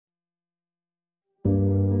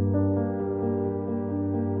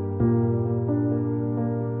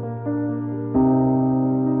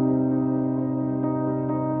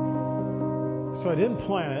So I didn't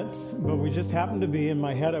plan it, but we just happened to be in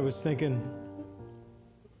my head. I was thinking,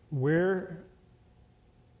 where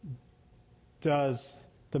does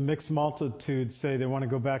the mixed multitude say they want to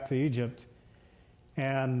go back to Egypt?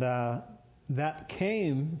 And that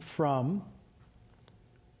came from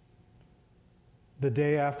the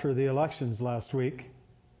day after the elections last week.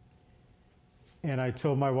 And I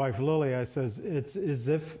told my wife Lily, I says, it's as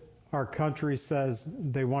if our country says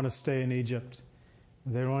they want to stay in Egypt.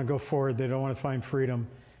 They don't want to go forward. They don't want to find freedom.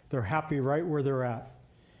 They're happy right where they're at.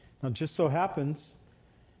 Now, it just so happens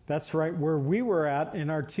that's right where we were at in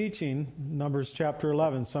our teaching, Numbers chapter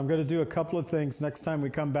 11. So I'm going to do a couple of things next time we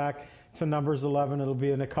come back to Numbers 11. It'll be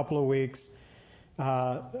in a couple of weeks.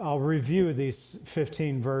 I'll review these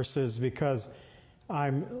 15 verses because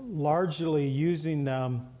I'm largely using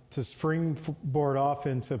them to springboard off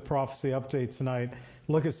into prophecy update tonight.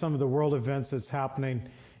 Look at some of the world events that's happening.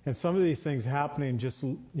 And some of these things happening just,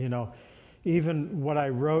 even what I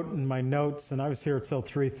wrote in my notes, and I was here till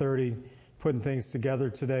 3:30 putting things together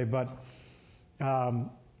today, but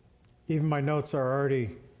even my notes are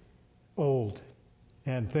already old,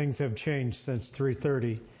 and things have changed since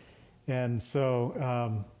 3:30. And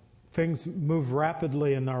so things move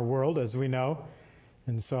rapidly in our world, as we know.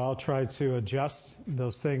 And so I'll try to adjust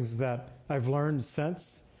those things that I've learned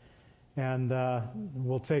since, and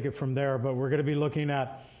we'll take it from there. But we're going to be looking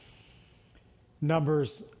at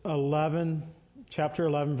Numbers 11, chapter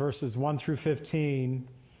 11, verses 1 through 15.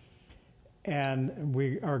 And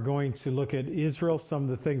we are going to look at Israel, some of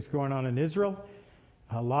the things going on in Israel.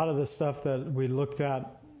 A lot of the stuff that we looked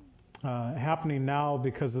at happening now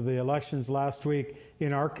because of the elections last week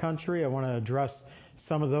in our country. I want to address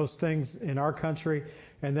some of those things in our country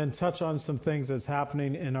and then touch on some things that's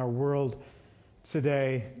happening in our world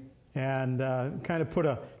today and kind of put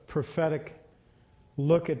a prophetic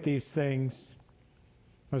look at these things.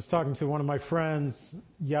 I was talking to one of my friends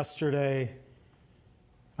yesterday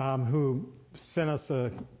who sent us a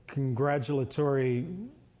congratulatory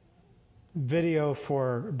video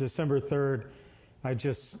for December 3rd. I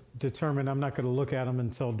just determined I'm not going to look at them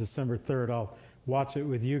until December 3rd. I'll watch it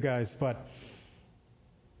with you guys. But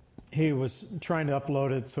he was trying to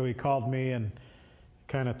upload it, so he called me and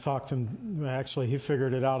kind of talked to him. Actually, he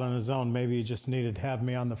figured it out on his own. Maybe he just needed to have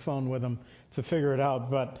me on the phone with him to figure it out.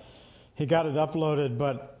 But he got it uploaded.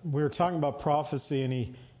 But we were talking about prophecy, and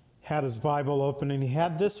he had his Bible open, and he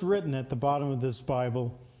had this written at the bottom of this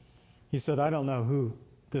Bible. He said, I don't know who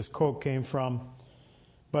this quote came from,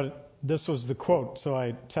 but this was the quote. So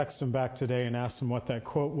I texted him back today and asked him what that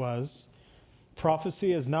quote was.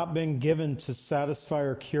 Prophecy has not been given to satisfy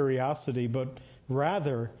our curiosity, but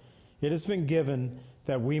rather it has been given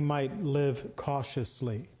that we might live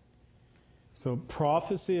cautiously. So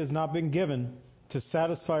prophecy has not been given to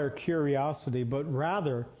satisfy our curiosity, but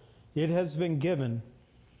rather it has been given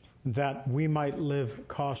that we might live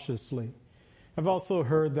cautiously. I've also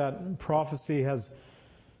heard that prophecy has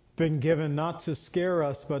been given not to scare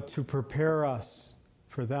us, but to prepare us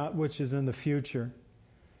for that which is in the future.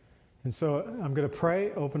 And so I'm going to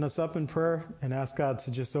pray, open us up in prayer, and ask God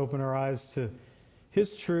to just open our eyes to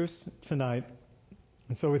His truths tonight.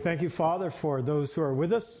 And so we thank you, Father, for those who are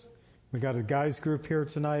with us. We got a guys group here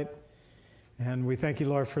tonight. And we thank you,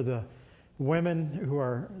 Lord, for the women who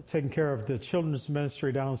are taking care of the children's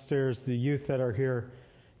ministry downstairs, the youth that are here,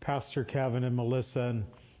 Pastor Kevin and Melissa, and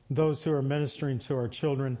those who are ministering to our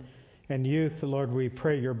children and youth. Lord, we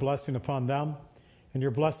pray your blessing upon them and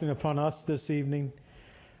your blessing upon us this evening.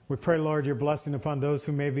 We pray, Lord, your blessing upon those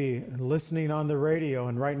who may be listening on the radio,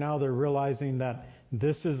 and right now they're realizing that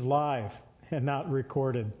this is live and not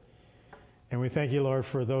recorded. And we thank you, Lord,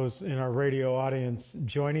 for those in our radio audience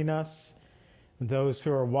joining us, those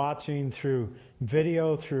who are watching through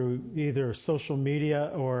video, through either social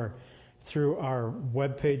media or through our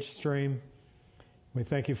webpage stream. We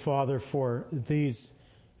thank you, Father, for these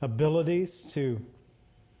abilities to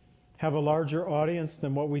have a larger audience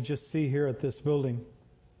than what we just see here at this building.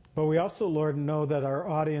 But we also, Lord, know that our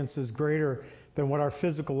audience is greater than what our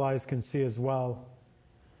physical eyes can see as well.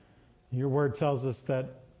 Your word tells us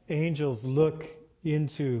that angels look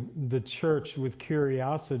into the church with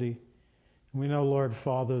curiosity. We know, Lord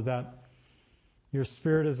Father, that your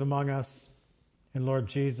Spirit is among us. And Lord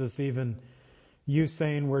Jesus, even you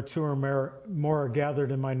saying where two or more are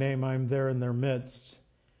gathered in my name, I am there in their midst.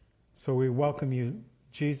 So we welcome you,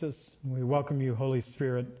 Jesus. We welcome you, Holy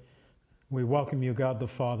Spirit. We welcome you, God the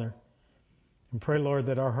Father. And pray, Lord,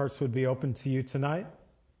 that our hearts would be open to you tonight.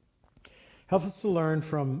 Help us to learn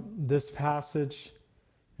from this passage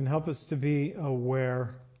and help us to be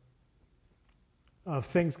aware of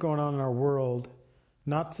things going on in our world,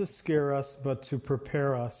 not to scare us, but to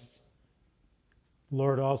prepare us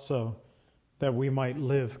Lord, also that we might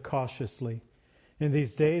live cautiously in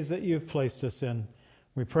these days that you've placed us in.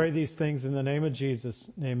 We pray these things in the name of Jesus.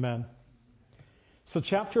 Amen. So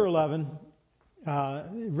chapter 11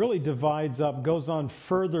 really divides up, goes on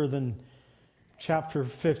further than chapter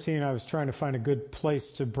 15. I was trying to find a good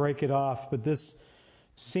place to break it off, but this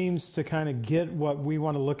seems to kind of get what we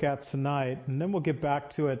want to look at tonight, and then we'll get back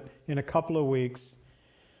to it in a couple of weeks.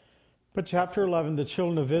 But chapter 11, the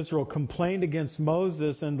children of Israel complained against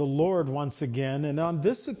Moses and the Lord once again, and on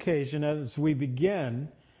this occasion, as we begin,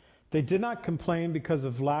 they did not complain because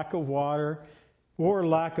of lack of water or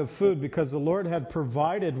lack of food, because the Lord had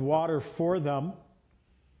provided water for them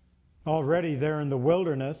already there in the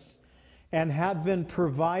wilderness, and had been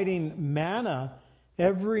providing manna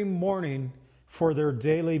every morning for their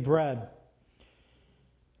daily bread.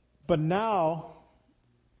 But now,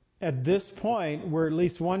 at this point, we're at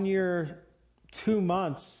least 1 year, 2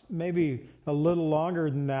 months, maybe a little longer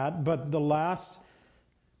than that, but the last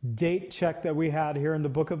date check that we had here in the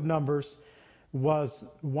book of Numbers was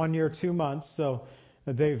 1 year, 2 months. So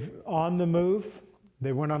they've on the move.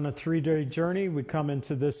 They went on a 3-day journey. We come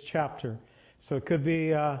into this chapter. So it could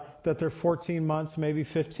be that they're 14 months, maybe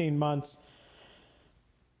 15 months.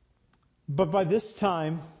 But by this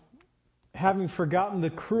time, having forgotten the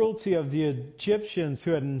cruelty of the Egyptians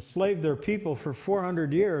who had enslaved their people for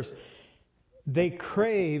 400 years, they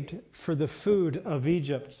craved for the food of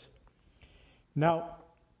Egypt. Now,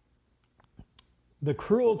 the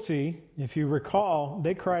cruelty, if you recall,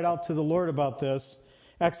 they cried out to the Lord about this.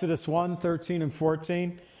 Exodus 1:13 and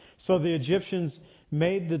 14. So the Egyptians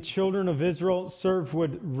made the children of Israel serve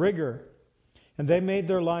with rigor, and they made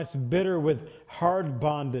their lives bitter with hard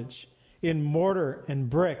bondage, in mortar and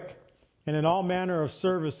brick, and in all manner of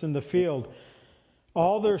service in the field.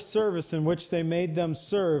 All their service in which they made them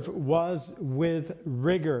serve was with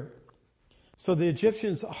rigor. So the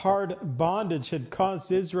Egyptians' hard bondage had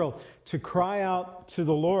caused Israel to cry out to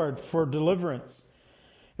the Lord for deliverance.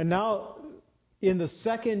 And now, in the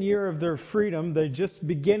second year of their freedom, they're just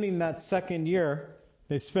beginning that second year.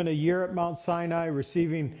 They spent a year at Mount Sinai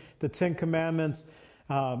receiving the Ten Commandments,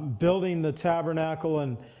 building the tabernacle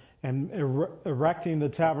and erecting the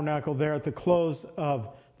tabernacle there. At the close of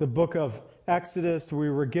the book of Exodus, we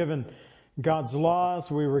were given God's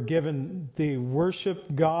laws. We were given the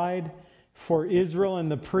worship guide for Israel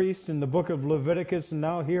and the priest in the book of Leviticus. And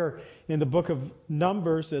now here in the book of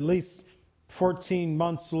Numbers, at least 14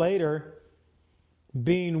 months later,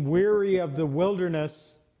 being weary of the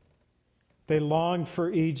wilderness, they longed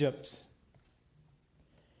for Egypt.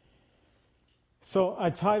 So I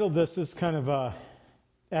titled this as kind of a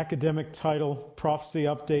academic title, Prophecy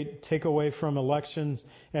Update, Takeaway from Elections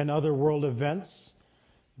and Other World Events,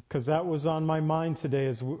 because that was on my mind today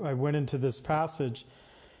as I went into this passage.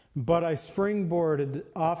 But I springboarded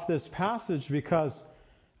off this passage because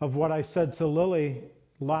of what I said to Lily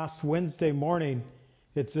last Wednesday morning.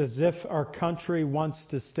 It's as if our country wants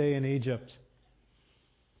to stay in Egypt.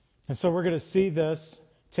 And so we're going to see this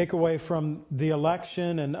takeaway from the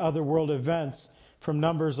election and other world events from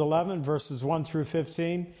Numbers 11, verses 1 through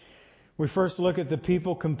 15. We first look at the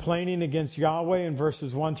people complaining against Yahweh in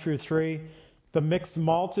verses 1 through 3. The mixed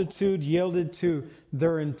multitude yielded to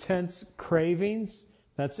their intense cravings.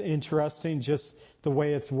 That's interesting, just the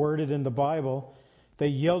way it's worded in the Bible. They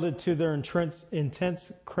yielded to their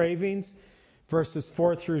intense cravings, verses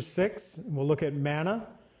 4 through 6. We'll look at manna,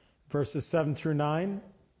 verses 7 through 9.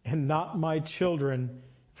 And not my children,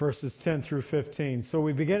 verses 10 through 15. So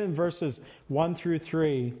we begin in verses 1 through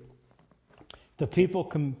 3. The people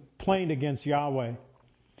complained against Yahweh.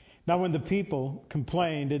 Now when the people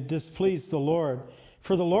complained, it displeased the Lord,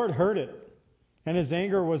 for the Lord heard it, and his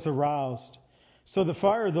anger was aroused. So the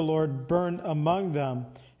fire of the Lord burned among them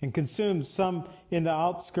and consumed some in the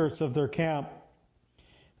outskirts of their camp.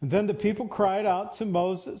 And then the people cried out to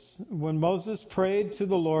Moses. When Moses prayed to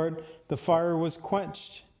the Lord, the fire was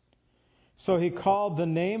quenched. So he called the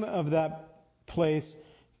name of that place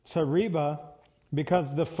Teriba,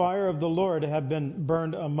 because the fire of the Lord had been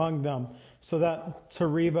burned among them. So that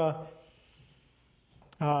Teriba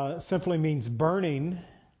simply means burning.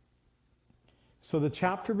 So the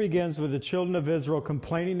chapter begins with the children of Israel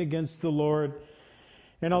complaining against the Lord.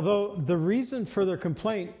 And although the reason for their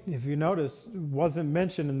complaint, if you notice, wasn't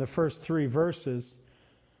mentioned in the first 3 verses,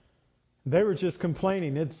 they were just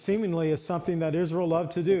complaining. It seemingly is something that Israel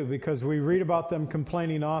loved to do because we read about them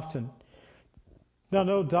complaining often. Now,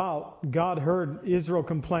 no doubt, God heard Israel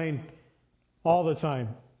complain all the time,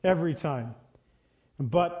 every time.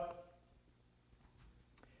 But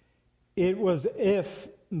it was if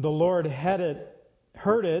the Lord had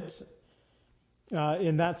heard it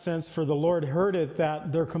in that sense, for the Lord heard it,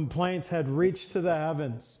 that their complaints had reached to the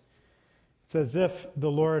heavens. It's as if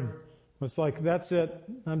the Lord was like, that's it,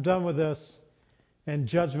 I'm done with this. And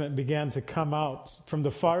judgment began to come out from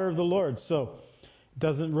the fire of the Lord. So it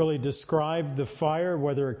doesn't really describe the fire,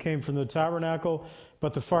 whether it came from the tabernacle,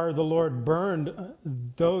 but the fire of the Lord burned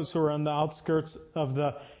those who were on the outskirts of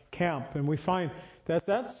the camp. And we find that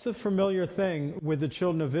that's a familiar thing with the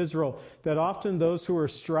children of Israel, that often those who are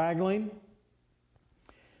straggling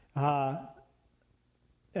at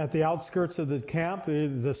the outskirts of the camp,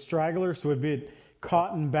 the stragglers would be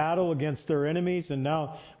caught in battle against their enemies, and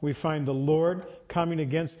now we find the Lord coming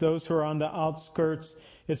against those who are on the outskirts.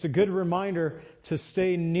 It's a good reminder to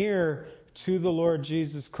stay near to the Lord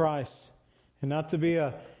Jesus Christ and not to be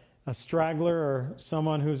a straggler or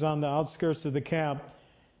someone who's on the outskirts of the camp,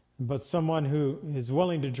 but someone who is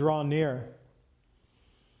willing to draw near.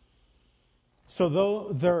 So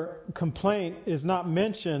though their complaint is not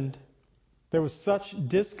mentioned, there was such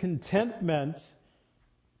discontentment.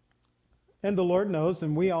 And the Lord knows,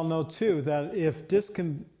 and we all know too, that if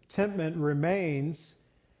discontentment remains,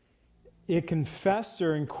 it can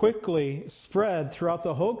fester and quickly spread throughout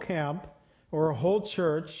the whole camp or a whole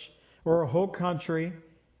church or a whole country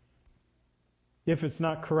if it's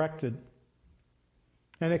not corrected.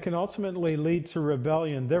 And it can ultimately lead to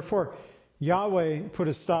rebellion. Therefore, Yahweh put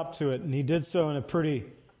a stop to it, and he did so in a pretty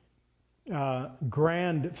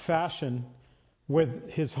grand fashion, with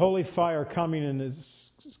his holy fire coming and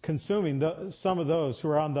is consuming some of those who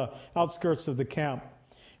are on the outskirts of the camp.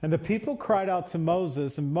 And the people cried out to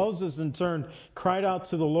Moses, and Moses in turn cried out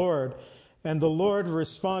to the Lord, and the Lord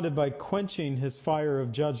responded by quenching his fire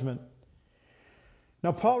of judgment.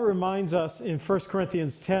 Now Paul reminds us in 1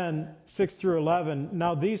 Corinthians 10, 6 through 11,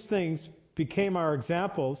 now these things became our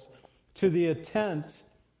examples to the intent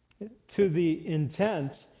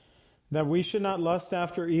that we should not lust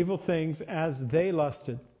after evil things as they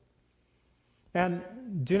lusted. And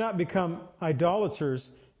do not become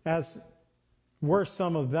idolaters as were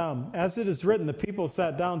some of them. As it is written, the people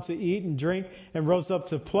sat down to eat and drink and rose up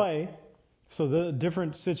to play. So the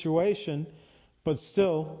different situation, but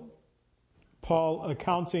still Paul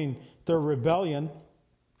accounting their rebellion.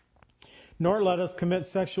 Nor let us commit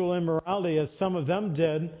sexual immorality as some of them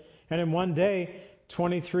did, and in one day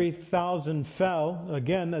 23,000 fell.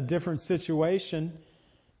 Again, a different situation,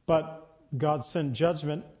 but God sent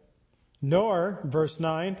judgment. Nor, verse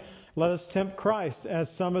 9, let us tempt Christ, as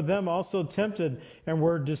some of them also tempted and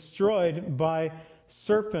were destroyed by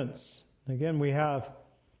serpents. Again, we have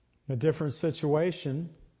a different situation,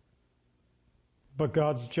 but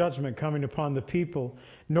God's judgment coming upon the people.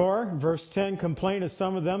 Nor, verse 10, complain as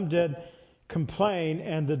some of them did complain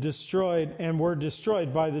and were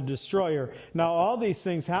destroyed by the destroyer. Now all these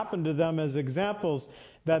things happened to them as examples,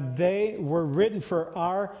 that they were written for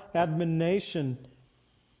our admonition,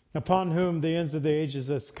 upon whom the ends of the ages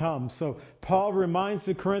has come. So Paul reminds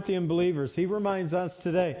the Corinthian believers, he reminds us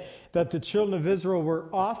today, that the children of Israel were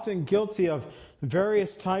often guilty of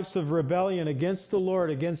various types of rebellion against the Lord,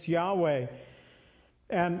 against Yahweh.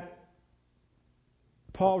 And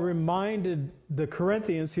Paul reminded the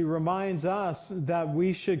Corinthians, he reminds us that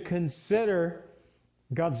we should consider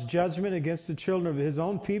God's judgment against the children of his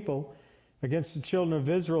own people, against the children of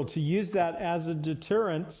Israel, to use that as a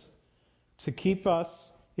deterrent to keep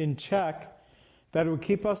us in check, that it would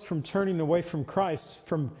keep us from turning away from Christ,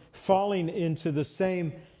 from falling into the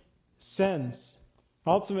same sins.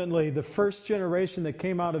 Ultimately, the first generation that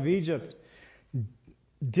came out of Egypt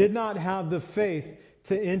did not have the faith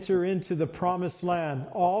to enter into the promised land,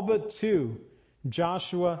 all but two,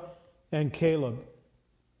 Joshua and Caleb.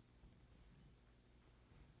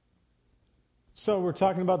 So we're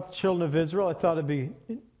talking about the children of Israel. I thought it'd be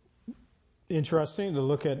interesting to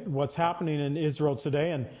look at what's happening in Israel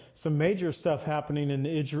today, and some major stuff happening in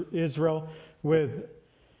Israel with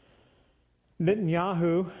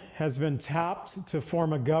Netanyahu has been tapped to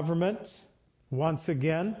form a government once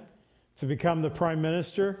again to become the prime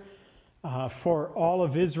minister for all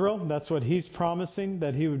of Israel. That's what he's promising,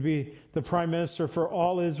 that he would be the prime minister for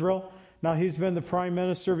all Israel. Now, he's been the prime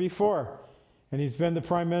minister before, and he's been the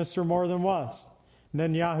prime minister more than once.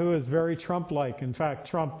 Netanyahu is very Trump-like. In fact,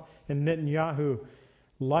 Trump and Netanyahu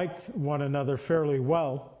liked one another fairly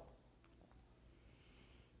well.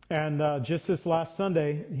 And just this last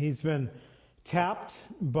Sunday, he's been tapped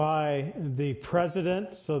by the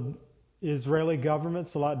president. So Israeli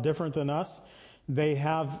government's a lot different than us. They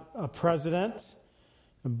have a president,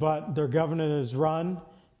 but their government is run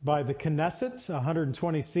by the Knesset,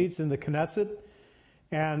 120 seats in the Knesset,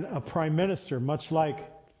 and a prime minister, much like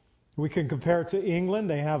we can compare it to England.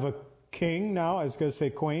 They have a king now, I was going to say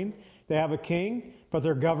queen. They have a king, but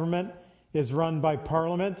their government is run by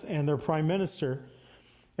parliament and their prime minister.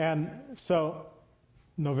 And so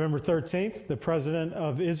November 13th, the president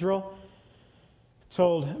of Israel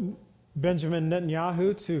told Benjamin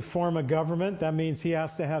Netanyahu to form a government. That means he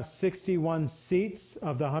has to have 61 seats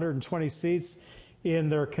of the 120 seats in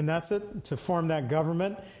their Knesset to form that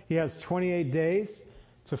government. He has 28 days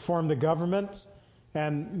to form the government,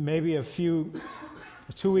 and maybe 2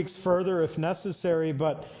 weeks further if necessary,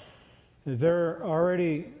 but they're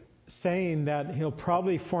already saying that he'll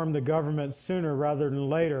probably form the government sooner rather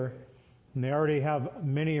than later, and they already have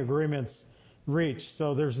many agreements reached.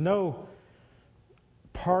 So there's no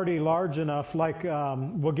party large enough, like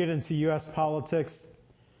we'll get into U.S. politics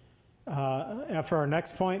after our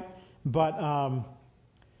next point, but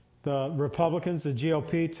the Republicans, the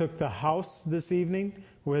GOP, took the House this evening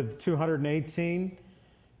with 218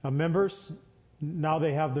 members. Now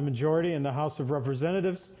they have the majority in the House of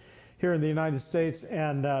Representatives here in the United States,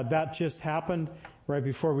 and that just happened right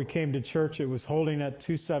before we came to church. It was holding at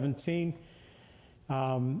 217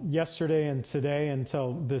 yesterday and today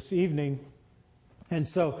until this evening. And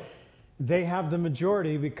so they have the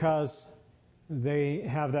majority because they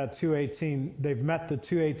have that 218. They've met the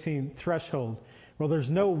 218 threshold. Well, there's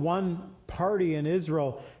no one party in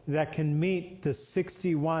Israel that can meet the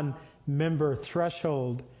 61 member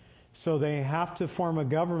threshold. So they have to form a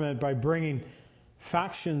government by bringing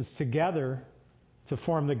factions together to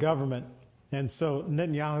form the government. And so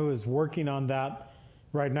Netanyahu is working on that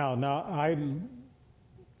right now. Now,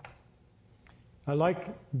 I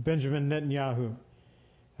like Benjamin Netanyahu.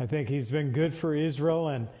 I think he's been good for Israel,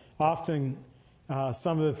 and often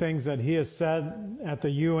some of the things that he has said at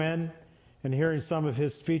the UN and hearing some of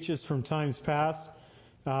his speeches from times past,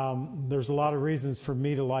 there's a lot of reasons for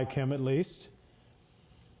me to like him at least.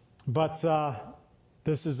 But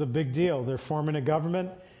this is a big deal. They're forming a government.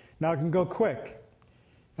 Now it can go quick.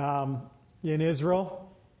 In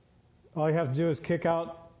Israel, all you have to do is kick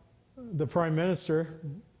out the prime minister,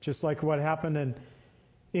 just like what happened in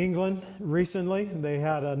England recently. They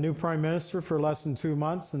had a new prime minister for less than 2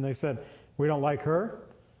 months, and they said, we don't like her,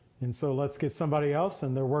 and so let's get somebody else,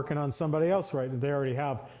 and they're working on somebody else, right? They already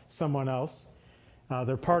have someone else.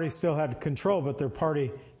 Their party still had control, but their party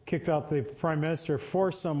kicked out the prime minister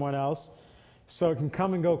for someone else. So it can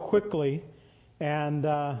come and go quickly, and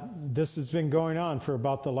this has been going on for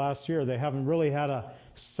about the last year. They haven't really had a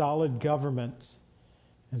solid government,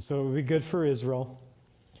 and so it would be good for Israel.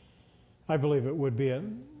 I believe it would be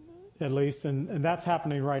at least, and that's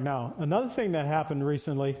happening right now. Another thing that happened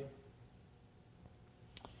recently,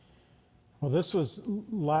 well, this was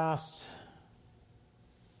last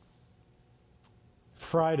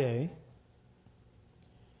Friday,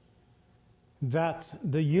 that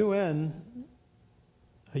the UN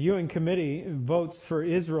committee votes for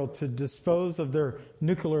Israel to dispose of their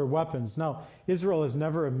nuclear weapons. Now, Israel has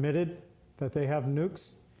never admitted that they have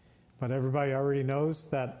nukes, but everybody already knows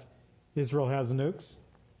that Israel has nukes.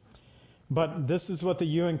 But this is what the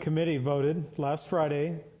UN committee voted last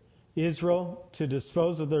Friday: Israel to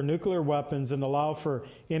dispose of their nuclear weapons and allow for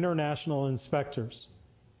international inspectors.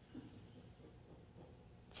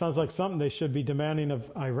 Sounds like something they should be demanding of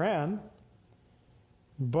Iran,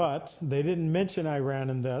 but they didn't mention Iran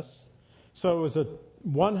in this. So it was a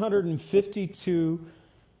 152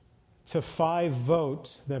 to 5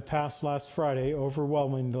 vote that passed last Friday,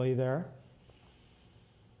 overwhelmingly there,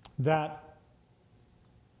 that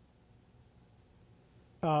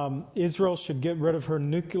Israel should get rid of her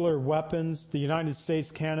nuclear weapons. The United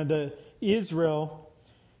States, Canada, Israel,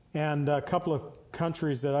 and a couple of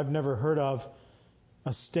countries that I've never heard of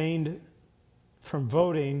abstained from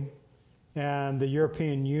voting, and the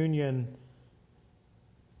European Union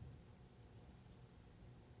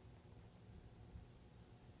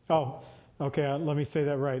let me say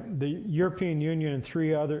that right. The European Union and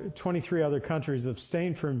 23 other countries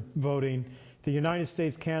abstained from voting. The United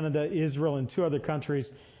States, Canada, Israel, and 2 other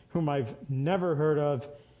countries whom I've never heard of.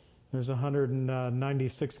 There's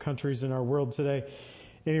 196 countries in our world today.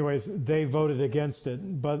 Anyways, they voted against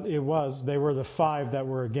it, but they were the 5 that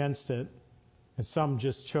were against it, and some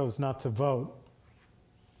just chose not to vote.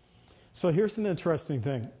 So here's an interesting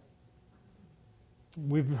thing.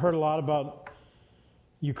 We've heard a lot about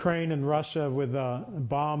Ukraine and Russia with a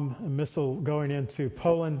missile going into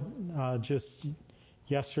Poland just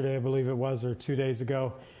yesterday, I believe it was, or 2 days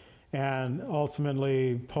ago. And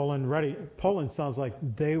ultimately, Poland sounds like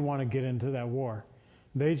they want to get into that war.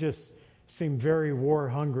 They just seem very war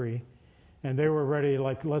hungry. And they were ready,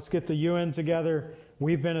 like, let's get the UN together.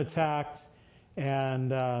 We've been attacked.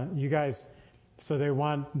 And you guys, so they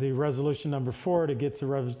want the resolution number 4 to get to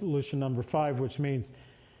resolution number 5, which means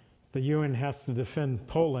the UN has to defend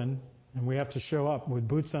Poland, and we have to show up with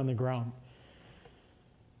boots on the ground.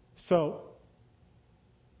 So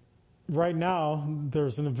right now,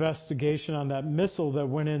 there's an investigation on that missile that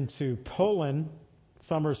went into Poland.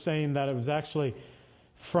 Some are saying that it was actually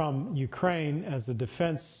from Ukraine as a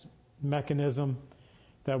defense mechanism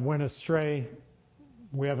that went astray.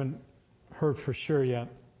 We haven't heard for sure yet.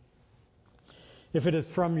 If it is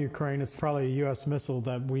from Ukraine, it's probably a U.S. missile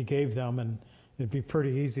that we gave them, and it'd be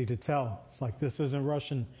pretty easy to tell. It's like, this isn't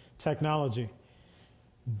Russian technology.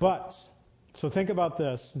 But, so think about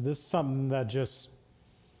this. This is something that just,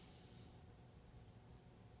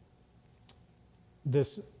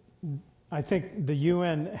 I think the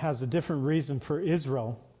UN has a different reason for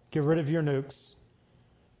Israel. Get rid of your nukes,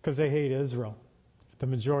 because they hate Israel, the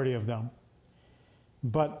majority of them.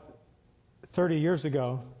 But 30 years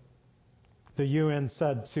ago, the UN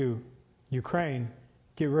said to Ukraine,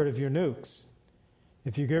 get rid of your nukes.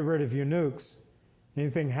 If you get rid of your nukes,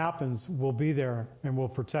 anything happens, we'll be there and we'll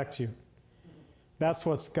protect you. That's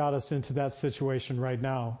what's got us into that situation right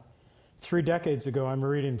now. 3 decades ago, I'm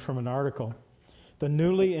reading from an article. The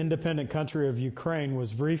newly independent country of Ukraine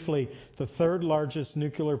was briefly the 3rd largest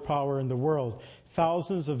nuclear power in the world.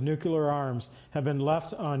 Thousands of nuclear arms have been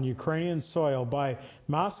left on Ukrainian soil by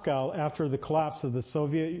Moscow after the collapse of the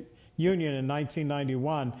Soviet Union in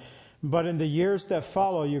 1991. But in the years that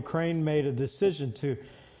follow, Ukraine made a decision to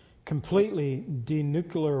completely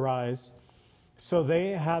denuclearize. So they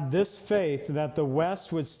had this faith that the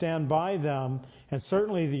West would stand by them, and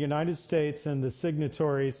certainly the United States and the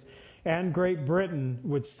signatories and Great Britain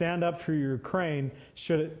would stand up for Ukraine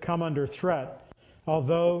should it come under threat,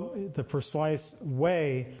 although the precise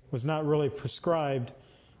way was not really prescribed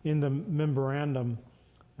in the memorandum.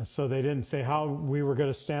 So they didn't say how we were going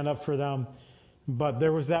to stand up for them. But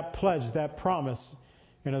there was that pledge, that promise,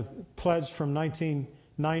 and a pledge from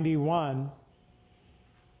 1991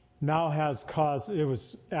 now has caused, it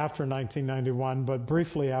was after 1991, but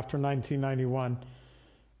briefly after 1991,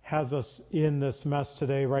 has us in this mess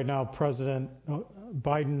today. Right now, President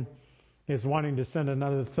Biden is wanting to send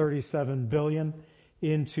another $37 billion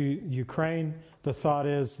into Ukraine. The thought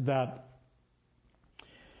is that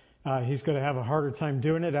he's going to have a harder time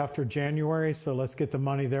doing it after January, so let's get the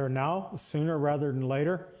money there now, sooner rather than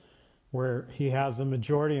later, where he has a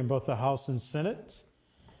majority in both the House and Senate.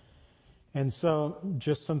 And so,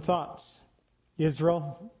 just some thoughts.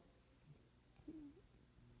 Israel,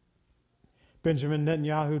 Benjamin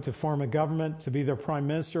Netanyahu to form a government, to be their prime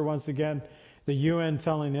minister once again. The UN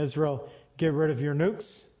telling Israel, get rid of your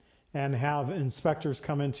nukes and have inspectors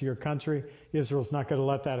come into your country. Israel's not going to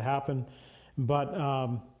let that happen.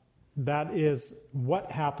 But that is what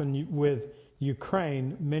happened with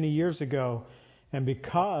Ukraine many years ago. And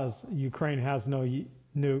because Ukraine has no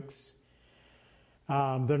nukes,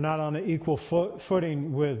 they're not on an equal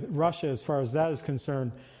footing with Russia as far as that is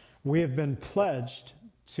concerned. We have been pledged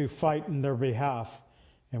to fight in their behalf.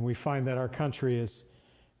 And we find that our country is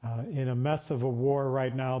in a mess of a war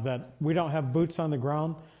right now, that we don't have boots on the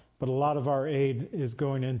ground, but a lot of our aid is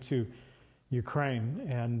going into Ukraine.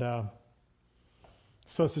 And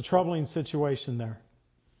so it's a troubling situation there.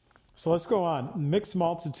 So let's go on. Mixed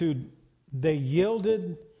multitude, they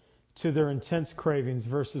yielded to their intense cravings,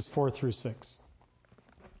 verses 4 through 6.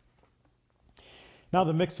 Now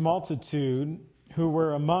the mixed multitude who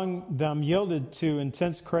were among them yielded to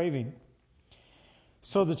intense craving.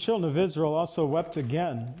 So the children of Israel also wept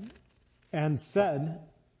again and said,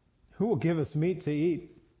 who will give us meat to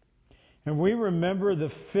eat? And we remember the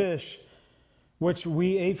fish which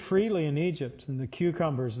we ate freely in Egypt, and the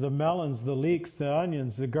cucumbers, the melons, the leeks, the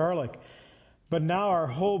onions, the garlic. But now our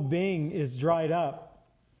whole being is dried up,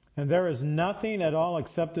 and there is nothing at all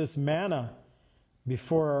except this manna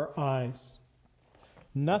before our eyes.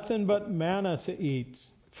 Nothing but manna to eat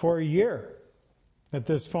for a year at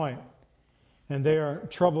this point. And they are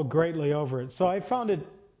troubled greatly over it. So I found it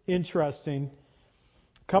interesting.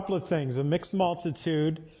 A couple of things. A mixed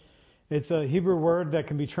multitude. It's a Hebrew word that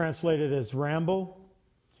can be translated as rabble,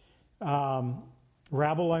 I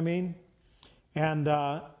mean. And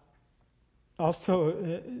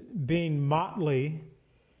also being motley.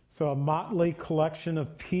 So a motley collection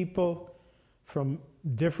of people from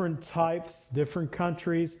different types, different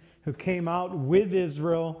countries who came out with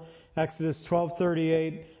Israel. Exodus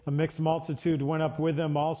 12:38, a mixed multitude went up with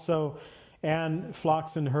them also, and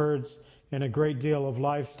flocks and herds and a great deal of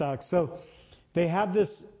livestock. So they had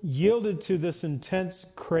this, yielded to this intense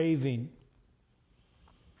craving.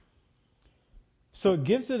 So it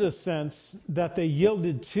gives it a sense that they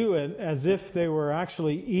yielded to it as if they were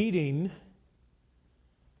actually eating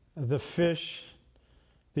the fish,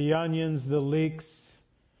 the onions, the leeks,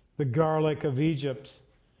 the garlic of Egypt.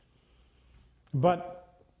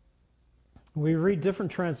 But we read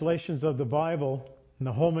different translations of the Bible. In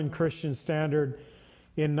the Holman Christian Standard,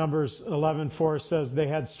 in Numbers 11:4 says they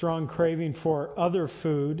had strong craving for other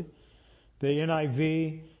food. The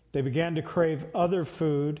NIV, they began to crave other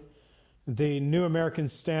food. The New American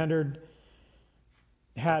Standard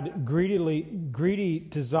had greedy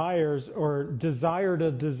desires, or desired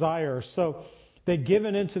a desire. So they'd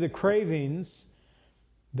given into the cravings.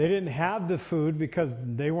 They didn't have the food because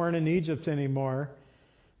they weren't in Egypt anymore,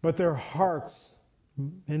 but in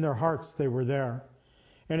their hearts they were there.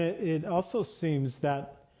 And it also seems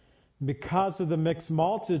that because of the mixed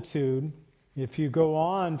multitude, if you go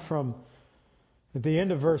on from at the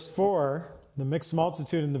end of verse 4, the mixed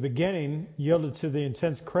multitude in the beginning yielded to the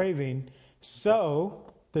intense craving, so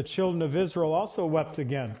the children of Israel also wept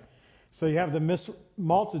again. So you have the mixed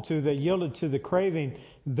multitude that yielded to the craving.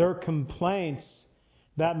 Their complaints,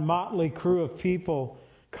 that motley crew of people,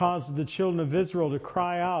 caused the children of Israel to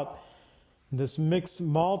cry out. This mixed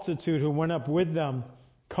multitude who went up with them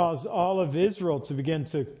caused all of Israel to begin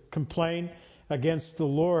to complain against the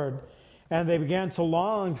Lord. And they began to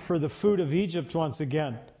long for the food of Egypt once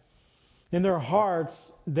again. In their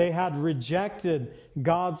hearts, they had rejected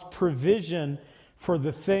God's provision for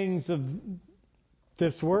the things of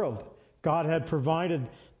this world. God had provided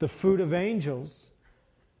the food of angels.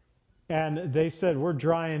 And they said, we're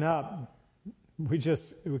drying up. We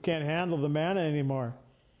can't handle the manna anymore.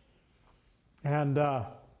 And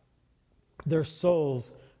their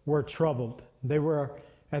souls were troubled. They were,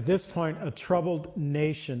 at this point, a troubled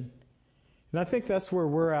nation. And I think that's where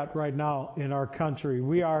we're at right now in our country.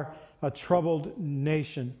 We are a troubled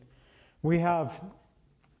nation. We have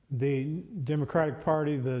the Democratic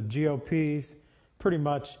Party, the GOPs, pretty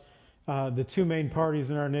much the two main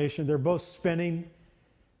parties in our nation. They're both spinning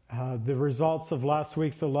the results of last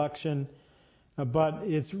week's election. But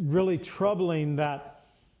it's really troubling that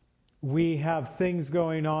we have things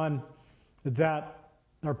going on that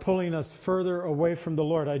are pulling us further away from the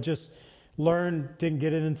Lord. I just learned, didn't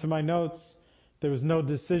get it into my notes. There was no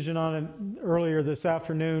decision on it earlier this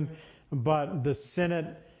afternoon, but the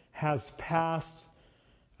Senate has passed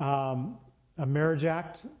a marriage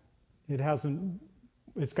act.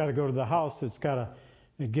 It's got to go to the House. It's got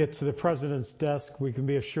to get to the president's desk. We can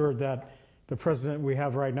be assured that the president we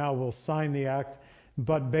have right now will sign the act.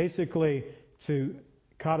 But basically to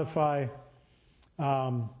codify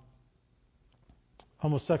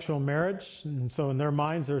homosexual marriage. And so in their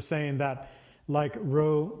minds, they're saying that, like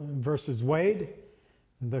Roe versus Wade,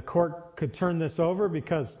 the court could turn this over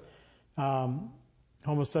because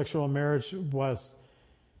homosexual marriage was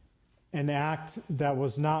an act that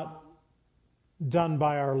was not done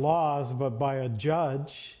by our laws, but by a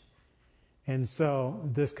judge. And so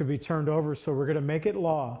this could be turned over. So we're going to make it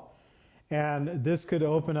law. And this could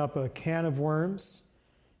open up a can of worms,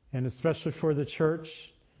 and especially for the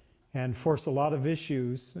church, and force a lot of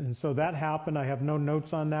issues. And so that happened. I have no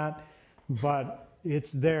notes on that, but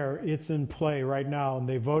it's there. It's in play right now. And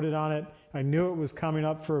they voted on it. I knew it was coming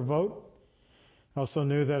up for a vote. I also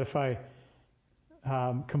knew that if I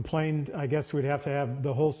complained, I guess we'd have to have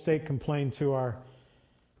the whole state complain to our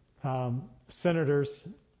senators,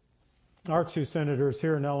 our two senators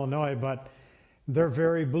here in Illinois, but they're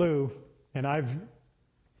very blue. And I've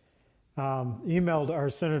emailed our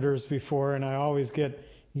senators before, and I always get,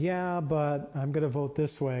 yeah, but I'm going to vote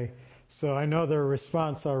this way. So I know their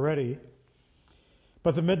response already.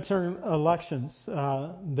 But the midterm elections,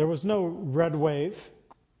 there was no red wave,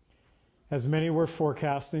 as many were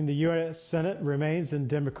forecasting. The U.S. Senate remains in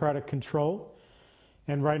Democratic control.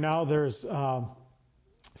 And right now there's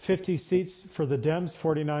 50 seats for the Dems,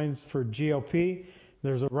 49 for GOP.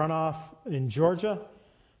 There's a runoff in Georgia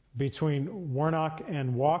between Warnock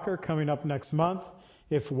and Walker coming up next month.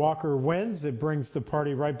 If Walker wins, it brings the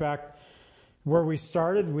party right back where we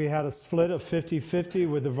started. We had a split of 50-50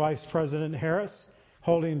 with the Vice President Harris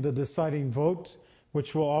holding the deciding vote,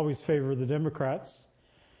 which will always favor the Democrats.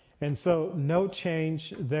 And so no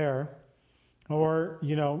change there. Or,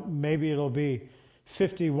 maybe it'll be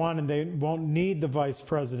 51 and they won't need the Vice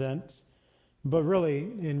President. But really,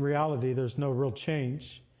 in reality, there's no real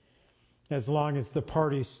change as long as the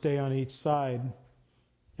parties stay on each side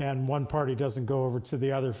and one party doesn't go over to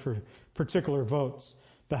the other for particular votes.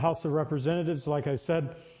 The House of Representatives, like I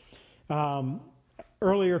said,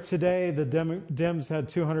 earlier today, the Dems had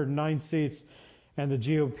 209 seats and the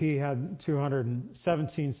GOP had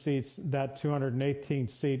 217 seats. That 218th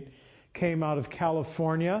seat came out of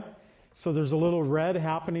California. So there's a little red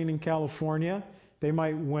happening in California. They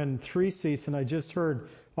might win 3 seats. And I just heard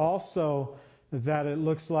also that it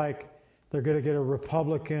looks like They're going to get a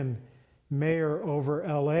Republican mayor over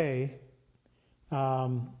LA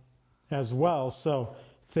as well. So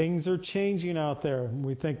things are changing out there.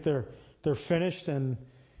 We think they're finished, and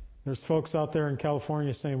there's folks out there in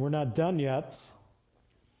California saying we're not done yet.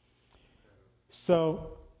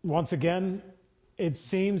 So once again, it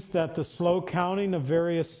seems that the slow counting of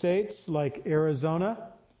various states like Arizona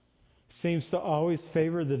seems to always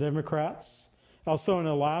favor the Democrats. Also in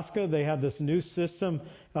Alaska, they have this new system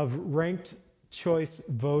of ranked choice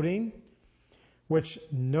voting, which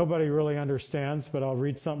nobody really understands, but I'll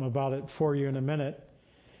read something about it for you in a minute.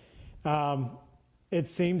 It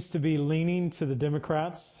seems to be leaning to the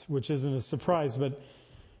Democrats, which isn't a surprise, but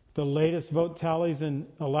the latest vote tallies in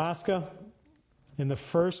Alaska, in the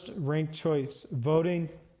first ranked choice voting,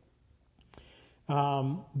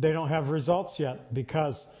 they don't have results yet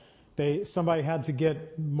because somebody had to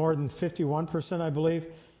get more than 51%, I believe,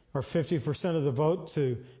 or 50% of the vote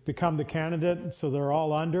to become the candidate. So they're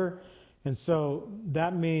all under. And so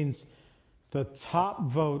that means the top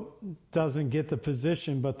vote doesn't get the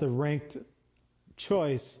position, but the ranked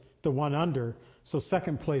choice, the one under. So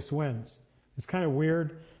second place wins. It's kind of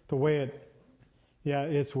weird the way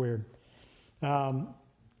it's weird.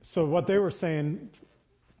 So what they were saying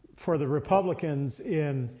for the Republicans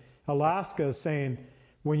in Alaska, saying,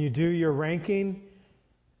 when you do your ranking,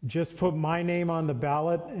 just put my name on the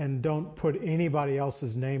ballot and don't put anybody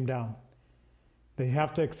else's name down. They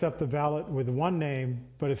have to accept the ballot with one name,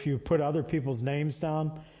 but if you put other people's names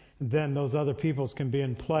down, then those other people's can be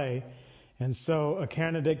in play. And so a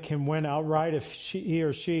candidate can win outright if he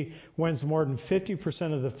or she wins more than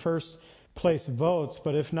 50% of the first place votes,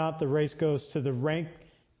 but if not, the race goes to the ranked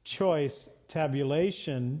choice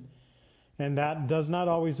tabulation, and that does not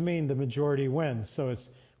always mean the majority wins. So it's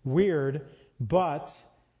weird, but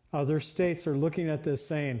other states are looking at this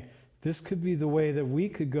saying, this could be the way that we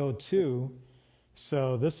could go too.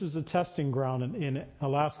 So this is a testing ground in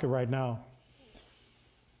Alaska right now.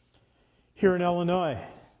 Here in Illinois,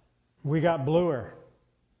 we got bluer.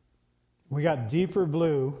 We got deeper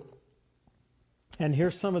blue. And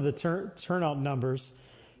here's some of the turnout numbers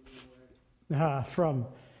from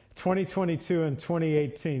 2022 and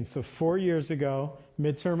 2018. So 4 years ago,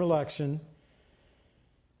 midterm election,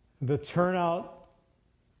 the turnout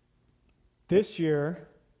this year,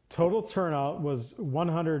 total turnout was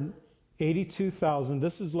 182,000.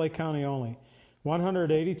 This is Lake County only.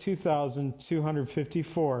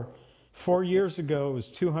 182,254. 4 years ago, it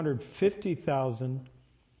was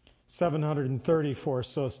 250,734.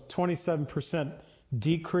 So it's 27%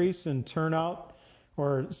 decrease in turnout,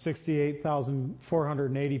 or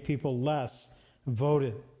 68,480 people less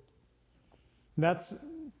voted. And that's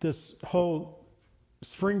this whole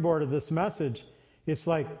springboard of this message. It's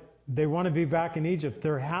like they want to be back in Egypt.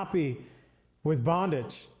 They're happy with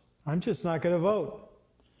bondage. I'm just not going to vote.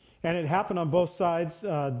 And it happened on both sides.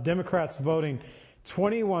 Democrats voting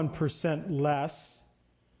 21% less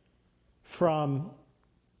from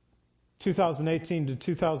 2018 to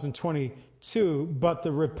 2022, but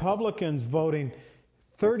the Republicans voting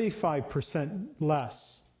 35%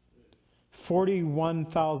 less.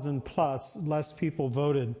 41,000 plus less people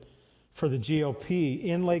voted for the GOP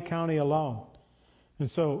in Lake County alone. And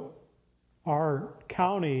so our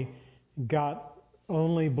county got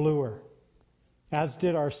only bluer, as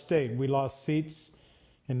did our state. We lost seats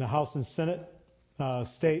in the House and Senate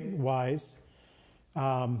state-wise,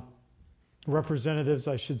 representatives,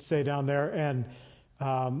 I should say, down there, and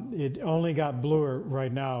it only got bluer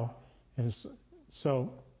right now. And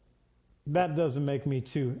so that doesn't make me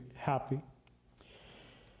too happy.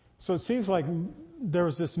 So it seems like there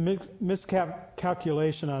was this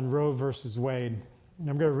miscalculation on Roe versus Wade. I'm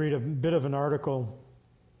going to read a bit of an article,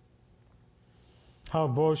 how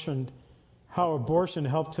abortion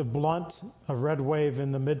helped to blunt a red wave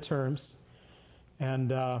in the midterms.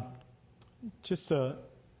 And just a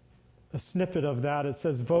snippet of that. It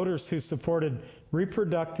says voters who supported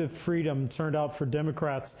reproductive freedom turned out for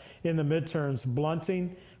Democrats in the midterms,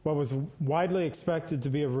 blunting what was widely expected to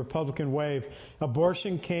be a Republican wave.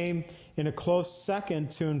 Abortion came in a close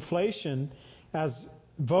second to inflation as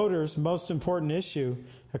voters' most important issue,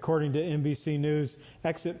 according to NBC News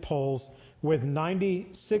exit polls, with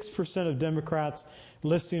 96% of Democrats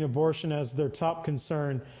listing abortion as their top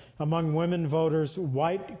concern. Among women voters,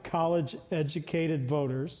 white college-educated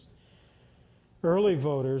voters, early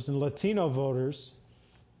voters, and Latino voters,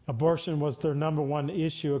 abortion was their number one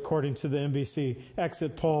issue, according to the NBC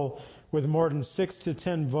exit poll, with more than 6 to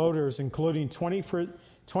 10 voters, including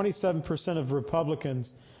 27% of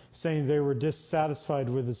Republicans, saying they were dissatisfied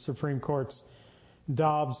with the Supreme Court's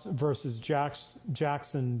Dobbs versus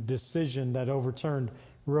Jackson decision that overturned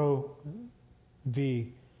Roe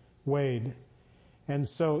v. Wade. And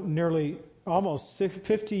so nearly almost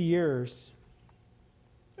 50 years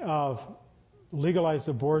of legalized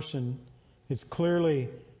abortion, it's clearly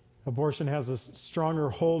abortion has a stronger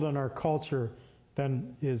hold on our culture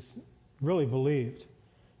than is really believed,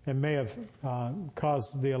 and may have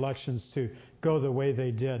caused the elections to go the way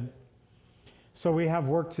they did. So we have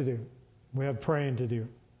work to do. We have praying to do.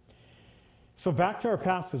 So back to our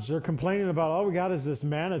passage. They're complaining about, all we got is this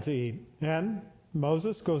manna to eat. And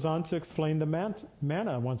Moses goes on to explain the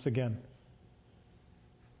manna once again.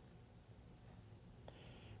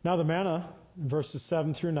 Now the manna, verses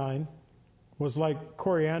 7 through 9, was like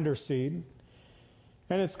coriander seed,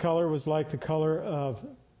 and its color was like the color of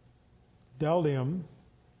bdellium.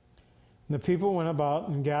 The people went about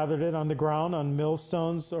and gathered it on the ground on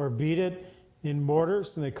millstones, or beat it in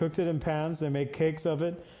mortars, and they cooked it in pans. They made cakes of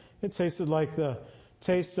it. It tasted like the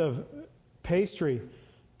taste of pastry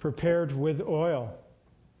prepared with oil.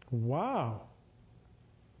 Wow.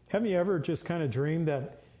 Haven't you ever just kind of dreamed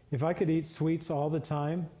that if I could eat sweets all the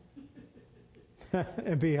time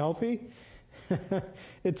and be healthy?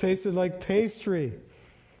 It tasted like pastry.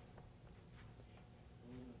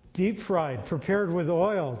 Deep fried, prepared with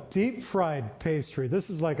oil. Deep fried pastry. This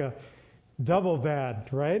is like a double bad,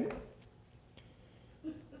 right?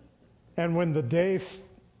 And when the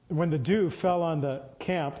dew fell on the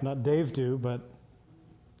camp, not Dave dew, but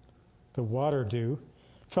the water dew,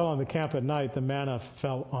 fell on the camp at night, the manna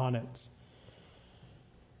fell on it.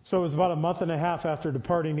 So it was about a month and a half after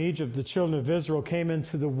departing Egypt, the children of Israel came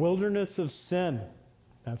into the wilderness of Sin.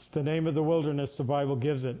 That's the name of the wilderness the Bible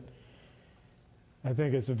gives it. I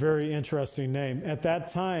think it's a very interesting name. At that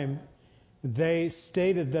time, they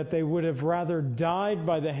stated that they would have rather died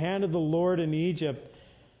by the hand of the Lord in Egypt,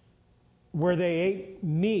 where they ate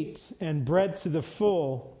meat and bread to the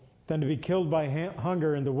full, than to be killed by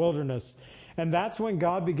hunger in the wilderness. And that's when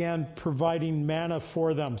God began providing manna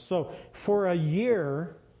for them. So for a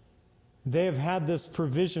year, they have had this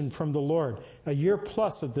provision from the Lord. A year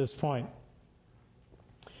plus at this point.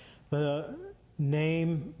 The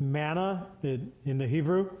name manna in the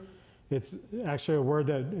Hebrew, it's actually a word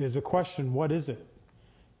that is a question. What is it?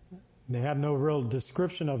 They have no real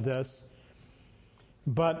description of this.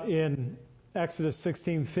 But in Exodus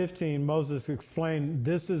 16:15, Moses explained,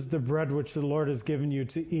 this is the bread which the Lord has given you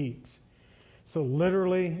to eat. So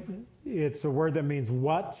literally, it's a word that means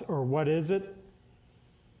what, or what is it?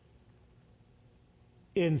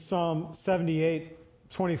 In Psalm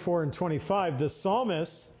 78:24 and 25, the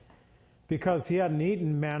psalmist, because he hadn't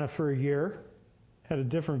eaten manna for a year, had a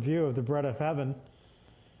different view of the bread of heaven.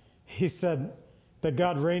 He said that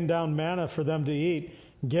God rained down manna for them to eat,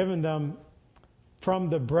 giving them from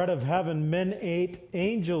the bread of heaven. Men ate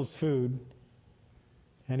angels' food,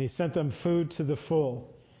 and he sent them food to the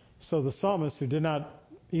full. So the psalmist, who did not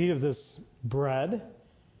eat of this bread,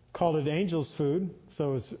 called it angels' food.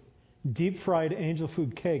 So it was deep fried angel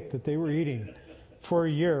food cake that they were eating for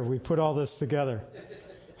a year. We put all this together.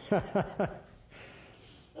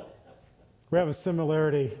 We have a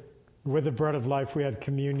similarity with the bread of life. We had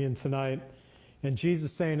communion tonight. And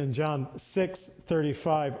Jesus saying in John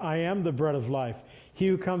 6:35, I am the bread of life. He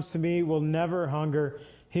who comes to me will never hunger.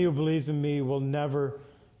 He who believes in me will never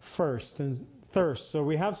thirst. So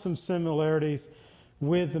we have some similarities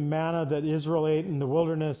with the manna that Israel ate in the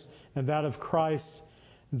wilderness and that of Christ.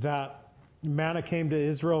 That manna came to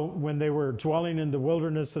Israel when they were dwelling in the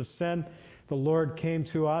wilderness of sin. The Lord came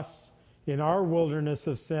to us in our wilderness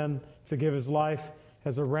of sin to give his life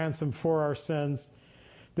as a ransom for our sins.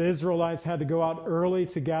 The Israelites had to go out early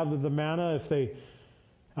to gather the manna. If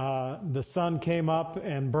the sun came up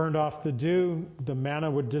and burned off the dew, the manna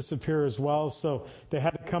would disappear as well. So they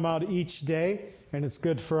had to come out each day, and it's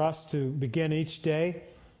good for us to begin each day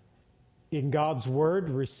in God's Word,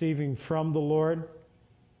 receiving from the Lord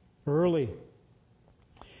early.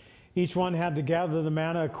 Each one had to gather the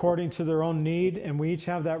manna according to their own need, and we each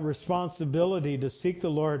have that responsibility to seek the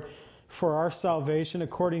Lord for our salvation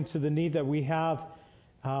according to the need that we have.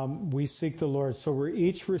 We seek the Lord. So we're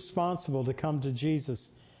each responsible to come to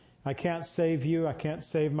Jesus. I can't save you. I can't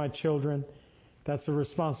save my children. That's a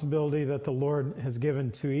responsibility that the Lord has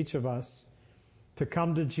given to each of us, to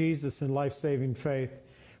come to Jesus in life-saving faith.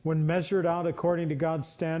 When measured out according to God's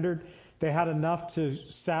standard, they had enough to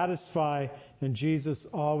satisfy, and Jesus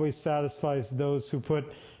always satisfies those who put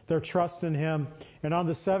their trust in him. And on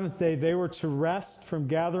the seventh day, they were to rest from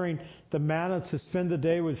gathering the manna, to spend the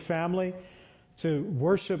day with family, to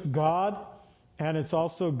worship God. And it's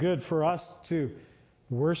also good for us to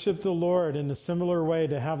worship the Lord in a similar way,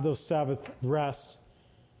 to have those Sabbath rests.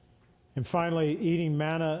 And finally, eating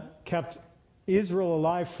manna kept Israel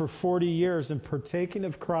alive for 40 years and partaking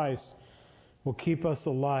of Christ will keep us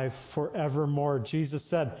alive forevermore. Jesus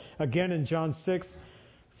said again in John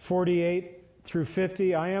 6:48 through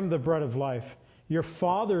 50, I am the bread of life. Your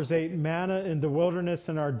fathers ate manna in the wilderness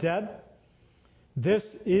and are dead.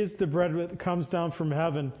 This is the bread that comes down from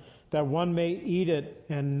heaven, that one may eat it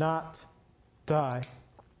and not die.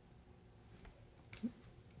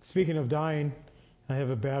 Speaking of dying, I have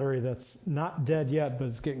a battery that's not dead yet, but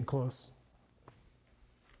it's getting close.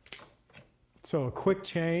 So a quick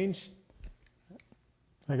change.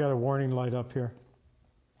 I got a warning light up here.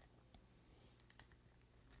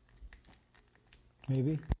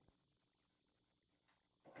 Maybe.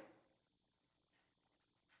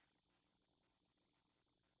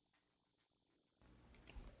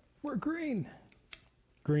 We're green.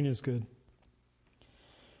 Green is good.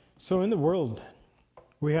 So in the world,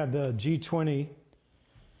 we had the G20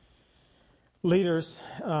 leaders.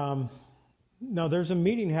 Now, there's a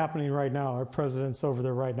meeting happening right now. Our president's over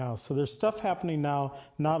there right now. So there's stuff happening now.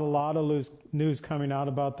 Not a lot of news coming out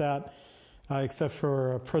about that, except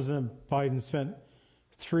for President Biden spent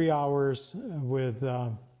 3 hours with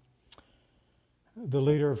the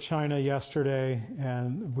leader of China yesterday,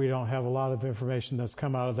 and we don't have a lot of information that's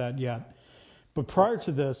come out of that yet. But prior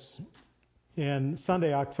to this, in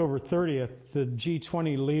Sunday, October 30th, the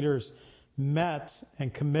G20 leaders met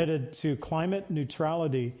and committed to climate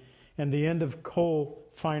neutrality and the end of coal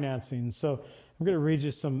financing. So I'm going to read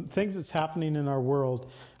you some things that's happening in our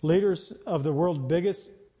world. Leaders of the world's biggest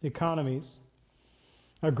economies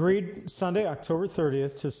agreed Sunday, October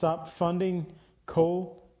 30th, to stop funding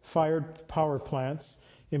coal-fired power plants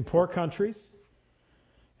in poor countries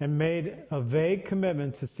and made a vague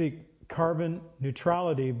commitment to seek carbon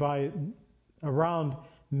neutrality by around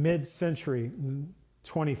mid-century,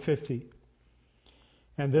 2050.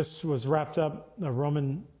 And this was wrapped up, a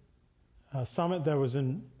Roman summit that was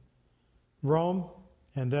in Rome,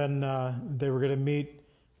 and then they were going to meet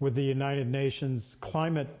with the United Nations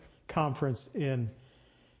Climate Conference in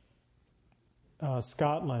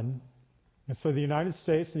Scotland. And so the United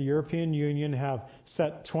States and the European Union have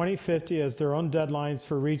set 2050 as their own deadlines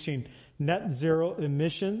for reaching net zero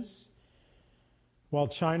emissions, while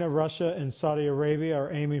China, Russia, and Saudi Arabia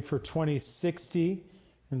are aiming for 2060.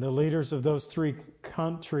 And the leaders of those three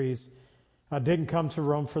countries didn't come to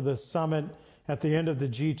Rome for the summit. At the end of the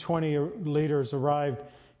G20, leaders arrived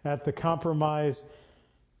at the compromise,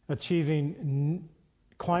 achieving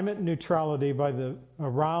climate neutrality by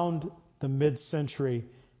around the mid-century,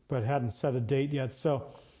 but hadn't set a date yet. So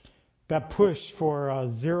that push for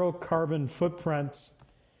zero carbon footprints,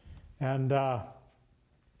 and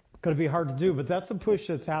going to be hard to do, but that's a push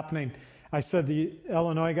that's happening. I said the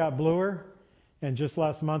Illinois got bluer, and just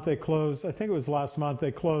last month they closed. I think it was last month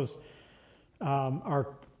they closed our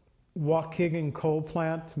Waukegan coal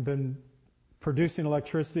plant. Been producing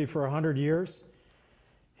electricity for 100 years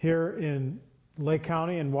here in Lake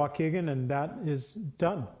County in Waukegan, and that is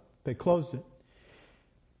done. They closed it.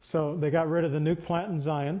 So they got rid of the nuke plant in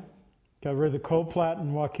Zion, got rid of the coal plant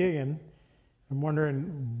in Waukegan. I'm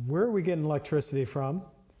wondering, where are we getting electricity from?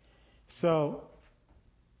 So,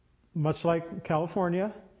 much like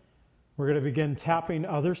California, we're going to begin tapping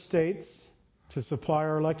other states to supply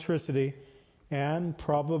our electricity, and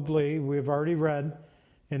probably, we've already read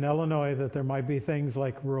in Illinois that there might be things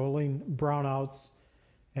like rolling brownouts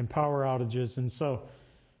and power outages. And so,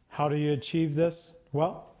 how do you achieve this?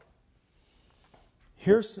 Well,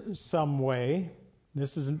 here's some way.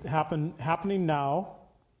 This is happening now.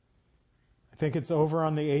 I think it's over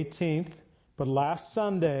on the 18th, but last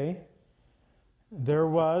Sunday, there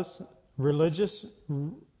was religious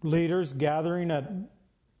leaders gathering at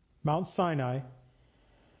Mount Sinai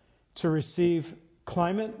to receive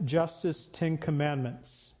climate justice 10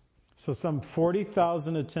 commandments. So some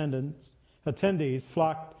 40,000 attendees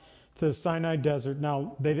flocked to the Sinai desert.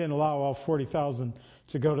 Now, they didn't allow all 40,000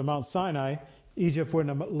 to go to Mount Sinai. Egypt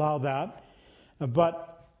wouldn't allow that.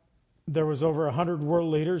 But there was over 100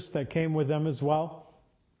 world leaders that came with them as well.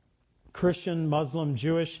 Christian, Muslim,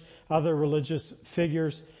 Jewish, other religious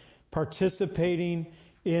figures participating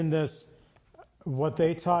in this, what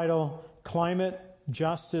they title Climate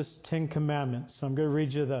Justice 10 Commandments. So I'm going to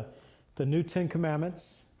read you the new 10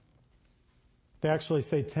 Commandments. They actually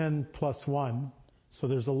say 10 plus 1. So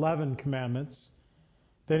there's 11 commandments.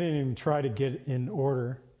 They didn't even try to get in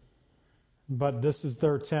order. But this is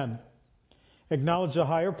their 10. Acknowledge a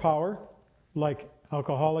higher power, like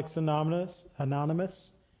Alcoholics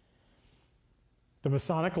Anonymous, the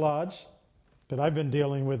Masonic Lodge that I've been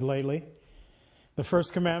dealing with lately. The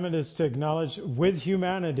first commandment is to acknowledge with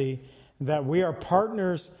humanity that we are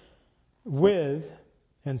partners with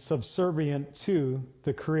and subservient to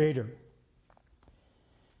the Creator.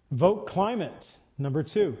 Vote climate, number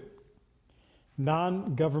 2.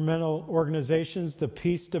 Non-governmental organizations, the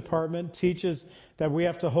Peace Department teaches that we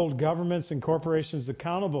have to hold governments and corporations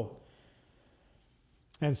accountable.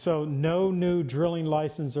 And so no new drilling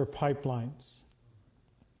license or pipelines.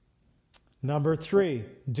 Number 3,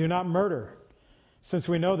 do not murder. Since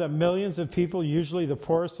we know that millions of people, usually the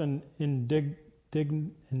poorest and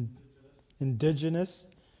indigenous,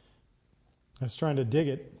 I was trying to dig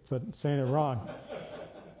it, but saying it wrong,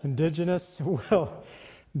 indigenous will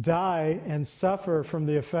die and suffer from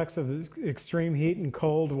the effects of extreme heat and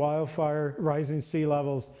cold, wildfire, rising sea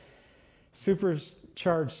levels,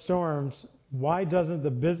 supercharged storms. Why doesn't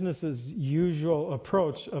the business's usual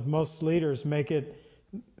approach of most leaders make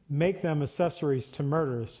them accessories to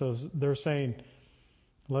murder? So they're saying,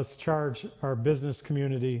 let's charge our business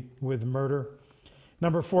community with murder.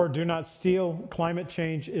 Number 4, do not steal. Climate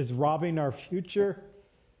change is robbing our future.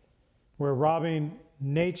 We're robbing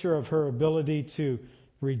nature of her ability to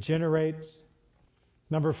regenerate.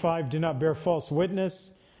 Number 5, do not bear false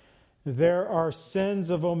witness. There are sins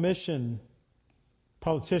of omission.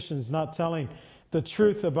 Politicians not telling the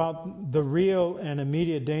truth about the real and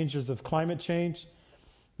immediate dangers of climate change.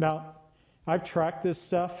 Now, I've tracked this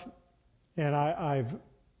stuff, and I've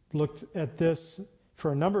looked at this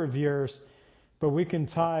for a number of years, but we can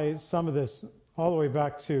tie some of this all the way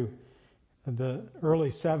back to the early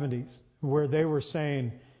 70s, where they were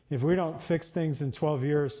saying, if we don't fix things in 12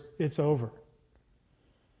 years, it's over.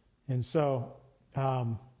 And so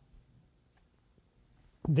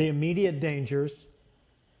the immediate dangers,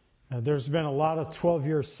 there's been a lot of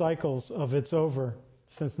 12-year cycles of it's over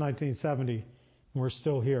since 1970, and we're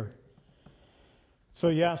still here. So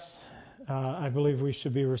yes, I believe we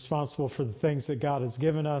should be responsible for the things that God has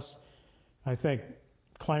given us. I think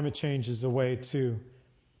climate change is a way to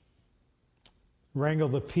wrangle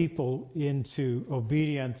the people into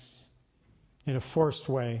obedience in a forced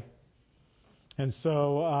way. And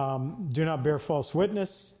so do not bear false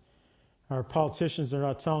witness. Our politicians are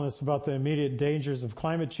not telling us about the immediate dangers of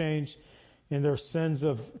climate change and their sins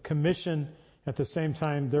of commission. At the same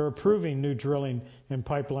time, they're approving new drilling and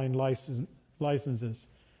pipeline licenses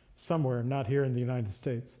somewhere, not here in the United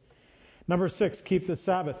States. Number 6, keep the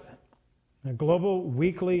Sabbath. A global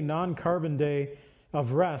weekly non-carbon day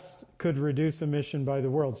of rest could reduce emission by the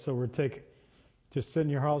world. So just sit in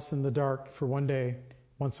your house in the dark for one day,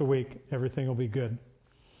 once a week, everything will be good.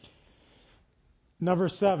 Number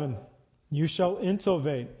 7, you shall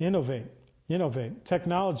innovate.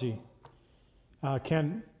 Technology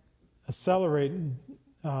can accelerate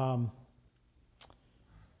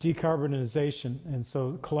decarbonization, and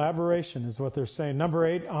so collaboration is what they're saying. Number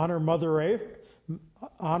 8, honor Mother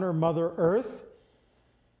Earth.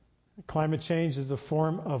 Climate change is a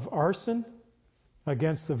form of arson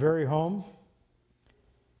against the very home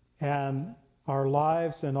and our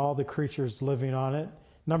lives and all the creatures living on it.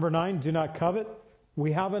 Number 9, do not covet.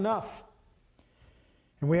 We have enough.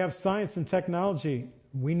 And we have science and technology.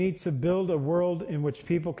 We need to build a world in which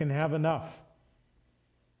people can have enough.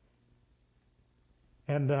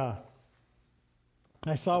 And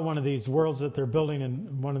I saw one of these worlds that they're building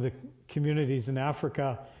in one of the communities in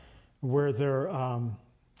Africa where they're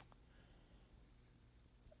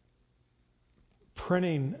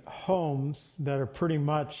printing homes that are pretty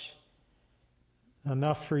much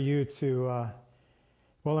enough for you to,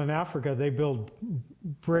 in Africa they build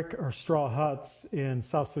brick or straw huts. In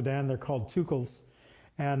South Sudan they're called tukels,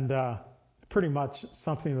 and pretty much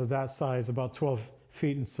something of that size, about 12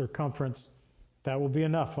 feet in circumference. That will be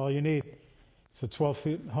enough, all you need. It's a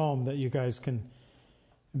 12-foot home that you guys can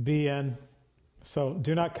be in. So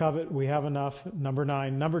do not covet, we have enough. Number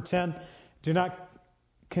 9. Number 10, do not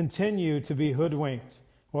continue to be hoodwinked.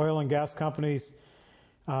 Oil and gas companies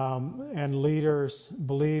and leaders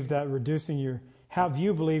believe that reducing your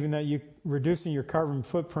carbon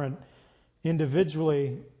footprint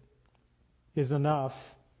individually is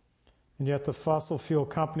enough, and yet the fossil fuel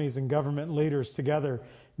companies and government leaders together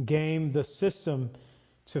game the system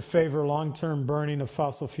to favor long-term burning of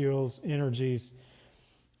fossil fuels, energies,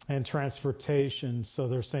 and transportation. So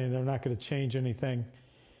they're saying they're not going to change anything.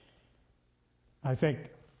 I think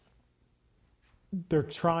they're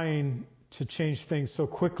trying to change things so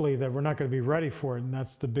quickly that we're not going to be ready for it, and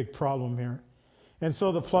that's the big problem here. And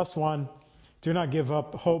so the +1, do not give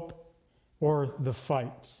up hope or the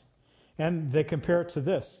fight. And they compare it to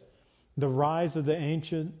this: the rise of the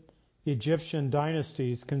ancient Egyptian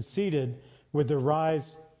dynasties coincided with the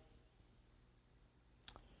rise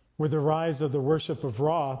of the worship of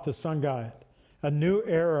Ra, the sun god. A new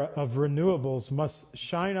era of renewables must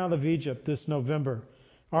shine out of Egypt this November.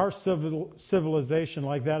 Our civilization,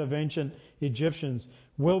 like that of ancient Egyptians,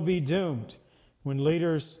 will be doomed when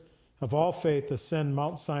leaders of all faith ascend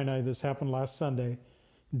Mount Sinai. This happened last Sunday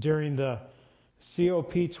during the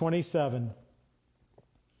COP27,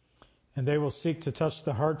 and they will seek to touch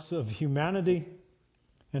the hearts of humanity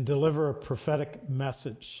and deliver a prophetic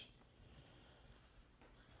message.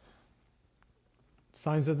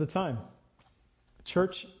 Signs of the time.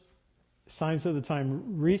 Church, signs of the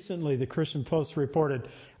time. Recently, the Christian Post reported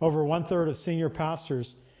over 1/3 of senior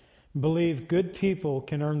pastors believe good people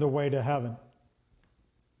can earn the way to heaven.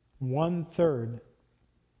 1/3.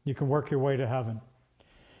 You can work your way to heaven.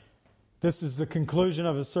 This is the conclusion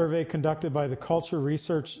of a survey conducted by the Culture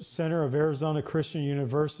Research Center of Arizona Christian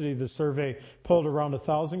University. The survey polled around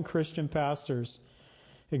 1,000 Christian pastors,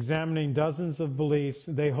 examining dozens of beliefs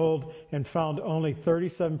they hold, and found only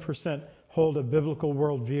 37% hold a biblical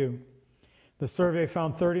worldview. The survey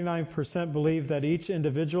found 39% believe that each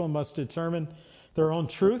individual must determine their own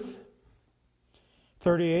truth.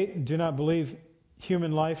 38% do not believe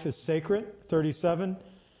human life is sacred. 37%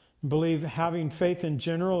 believe having faith in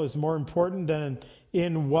general is more important than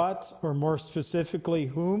in what, or more specifically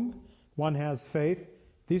whom, one has faith.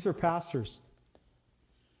 These are pastors.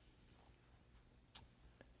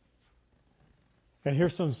 And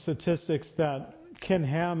here's some statistics that Ken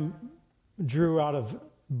Ham drew out of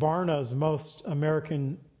Barna's Most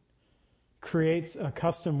American Creates a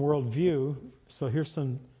Custom Worldview. So here's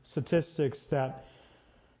some statistics that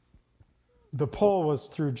the poll was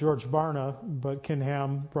through George Barna, but Ken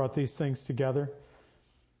Ham brought these things together.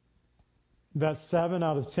 That 7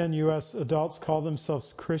 out of 10 U.S. adults call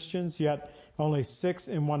themselves Christians, yet only 6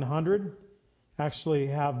 in 100 actually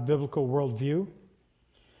have biblical worldview.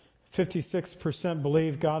 56%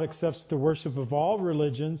 believe God accepts the worship of all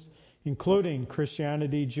religions, including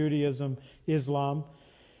Christianity, Judaism, Islam.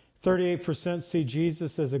 38% see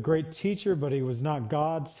Jesus as a great teacher, but he was not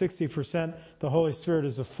God. 60% the Holy Spirit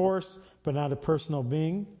is a force, but not a personal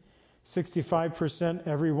being. 65%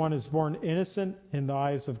 everyone is born innocent in the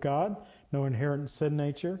eyes of God, no inherent sin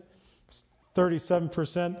nature.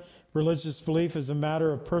 37% religious belief is a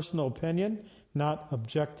matter of personal opinion, not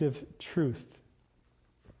objective truth.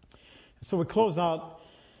 So we close out.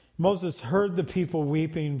 Moses heard the people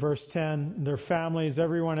weeping, verse 10, their families,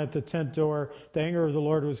 everyone at the tent door. The anger of the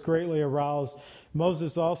Lord was greatly aroused.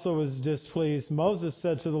 Moses also was displeased. Moses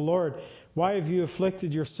said to the Lord, "Why have you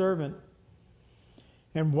afflicted your servant?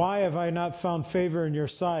 And why have I not found favor in your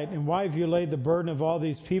sight? And why have you laid the burden of all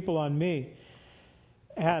these people on me?"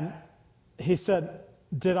 And he said,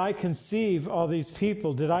 "Did I conceive all these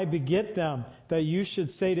people? Did I beget them, that you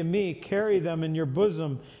should say to me, carry them in your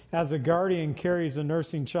bosom as a guardian carries a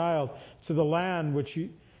nursing child to the land which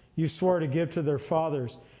you swore to give to their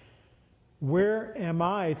fathers? Where am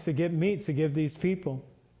I to get meat to give these people?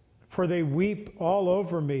 For they weep all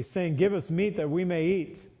over me, saying, give us meat that we may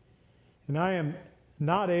eat. And I am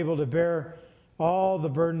not able to bear all the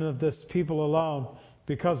burden of this people alone,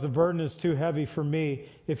 because the burden is too heavy for me.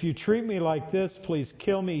 If you treat me like this, please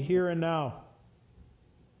kill me here and now."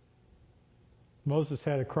 Moses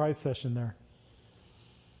had a cry session there.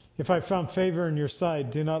 "If I found favor in your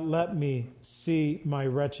sight, do not let me see my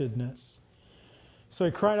wretchedness." So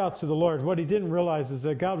he cried out to the Lord. What he didn't realize is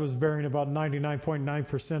that God was bearing about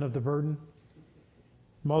 99.9% of the burden.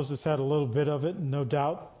 Moses had a little bit of it, no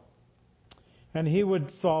doubt. And he would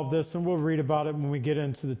solve this, and we'll read about it when we get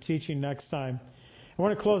into the teaching next time. I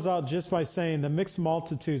want to close out just by saying the mixed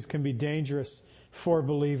multitudes can be dangerous for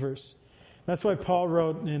believers. That's why Paul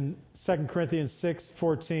wrote in 2 Corinthians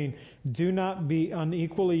 6:14, "Do not be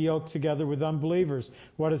unequally yoked together with unbelievers.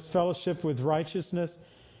 What is fellowship with righteousness?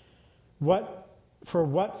 For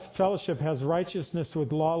what fellowship has righteousness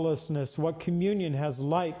with lawlessness? What communion has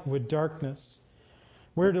light with darkness?"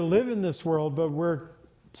 We're to live in this world, but we're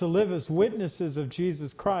to live as witnesses of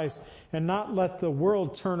Jesus Christ and not let the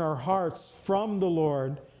world turn our hearts from the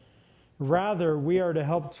Lord. Rather, we are to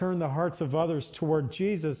help turn the hearts of others toward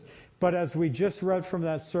Jesus. But as we just read from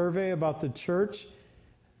that survey about the church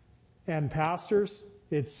and pastors,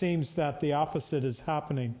 it seems that the opposite is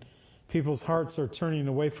happening. People's hearts are turning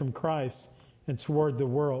away from Christ and toward the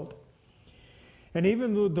world. And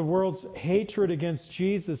even though the world's hatred against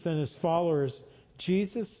Jesus and his followers,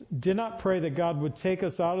 Jesus did not pray that God would take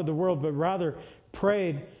us out of the world, but rather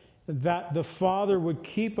prayed that the Father would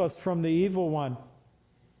keep us from the evil one,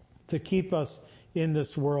 to keep us in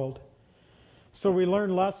this world. So we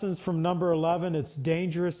learn lessons from number 11. It's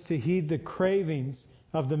dangerous to heed the cravings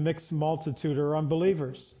of the mixed multitude or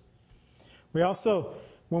unbelievers. We also,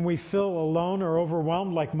 when we feel alone or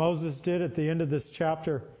overwhelmed, like Moses did at the end of this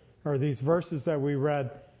chapter, or these verses that we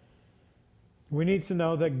read, We need to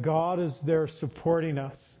know that God is there supporting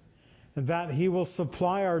us and that He will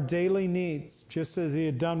supply our daily needs, just as He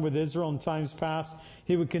had done with Israel in times past.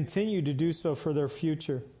 He would continue to do so for their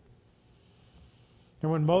future.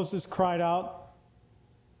 And when Moses cried out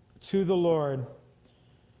to the Lord,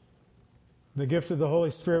 the gift of the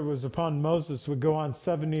Holy Spirit was upon Moses, would go on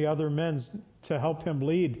 70 other men to help him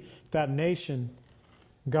lead that nation.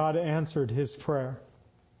 God answered his prayer.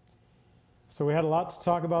 So we had a lot to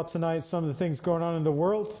talk about tonight. Some of the things going on in the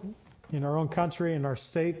world, in our own country, in our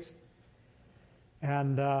state.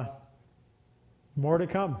 And more to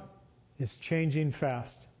come. It's changing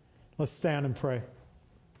fast. Let's stand and pray.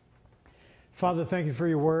 Father, thank you for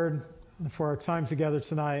your word and for our time together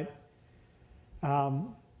tonight.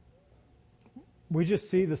 We just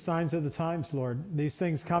see the signs of the times, Lord. These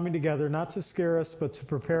things coming together, not to scare us, but to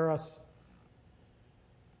prepare us,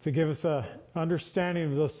 to give us an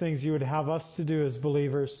understanding of those things you would have us to do as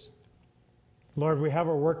believers. Lord, we have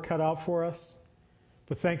our work cut out for us.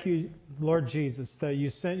 But thank you, Lord Jesus, that you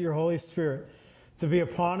sent your Holy Spirit to be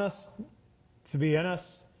upon us, to be in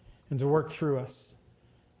us, and to work through us.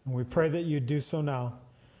 And we pray that you do so now.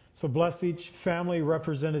 So bless each family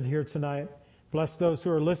represented here tonight. Bless those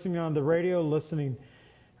who are listening on the radio, listening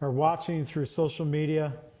or watching through social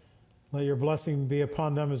media. Let your blessing be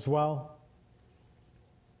upon them as well.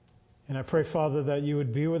 And I pray, Father, that you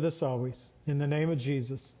would be with us always. In the name of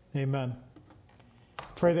Jesus, amen.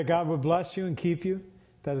 Pray that God would bless you and keep you,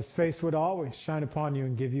 that his face would always shine upon you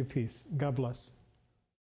and give you peace. God bless.